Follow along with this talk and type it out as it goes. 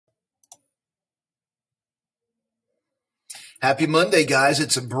Happy Monday, guys.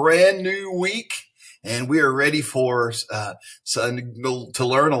 It's a brand new week, and we are ready for to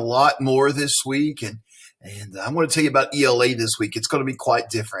learn a lot more this week. And I'm going to tell you about ELA this week. It's going to be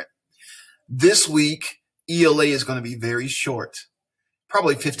quite different. This week, ELA is going to be very short,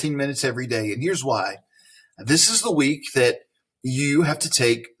 probably 15 minutes every day. And here's why. This is the week that you have to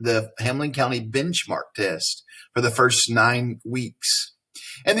take the Hamilton County benchmark test for the first 9 weeks.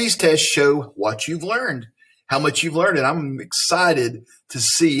 And these tests show what you've learned, how much you've learned. And I'm excited to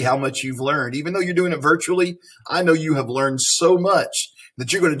see how much you've learned. Even though you're doing it virtually, I know you have learned so much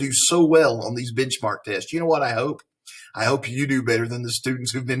that you're going to do so well on these benchmark tests. You know what I hope? I hope you do better than the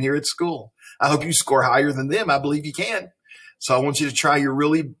students who've been here at school. I hope you score higher than them. I believe you can. So I want you to try your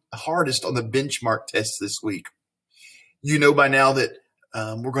really hardest on the benchmark tests this week. You know by now that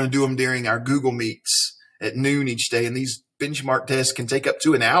we're going to do them during our Google Meets at noon each day. And these benchmark tests can take up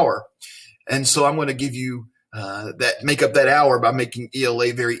to an hour. And so I'm going to give you make up that hour by making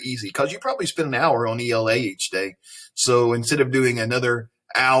ELA very easy, because you probably spend an hour on ELA each day. So instead of doing another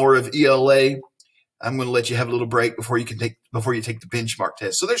hour of ELA, I'm going to let you have a little break before you take the benchmark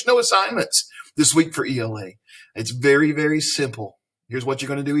test. So there's no assignments this week for ELA. It's very, very simple. Here's what you're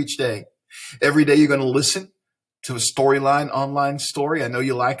going to do each day. Every day you're going to listen to a storyline online story. I know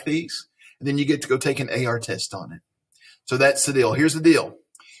you like these. And then you get to go take an AR test on it. So that's the deal. Here's the deal.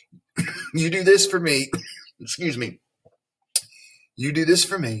 You do this for me. Excuse me. You do this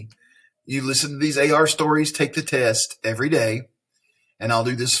for me. You listen to these AR stories, take the test every day, and I'll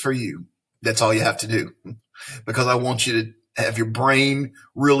do this for you. That's all you have to do, because I want you to have your brain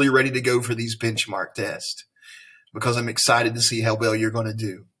really ready to go for these benchmark tests, because I'm excited to see how well you're going to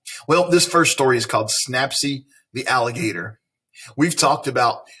do. Well, this first story is called Snapsy the Alligator. We've talked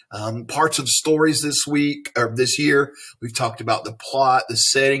about parts of stories this week or this year. We've talked about the plot, the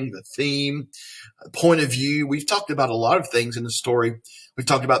setting, the theme, the point of view. We've talked about a lot of things in the story. We've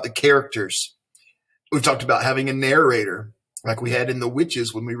talked about the characters. We've talked about having a narrator, like we had in The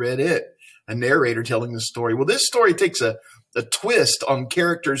Witches when we read it, a narrator telling the story. Well, this story takes a twist on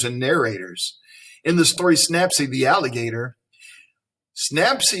characters and narrators. In the story Snapsy the Alligator,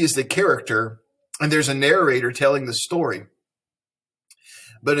 Snapsy is the character, and there's a narrator telling the story.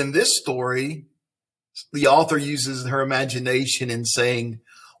 But in this story, the author uses her imagination in saying,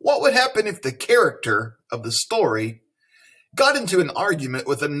 what would happen if the character of the story got into an argument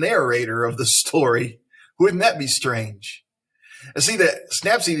with the narrator of the story? Wouldn't that be strange? And see, that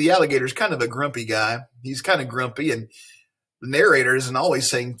Snapsy the Alligator is kind of a grumpy guy. He's kind of grumpy, and the narrator isn't always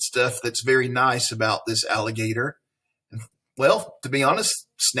saying stuff that's very nice about this alligator. Well, to be honest,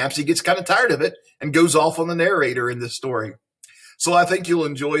 Snapsy gets kind of tired of it and goes off on the narrator in this story. So I think you'll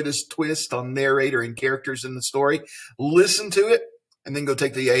enjoy this twist on narrator and characters in the story. Listen to it and then go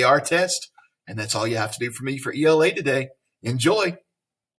take the AR test. And that's all you have to do for me for ELA today. Enjoy.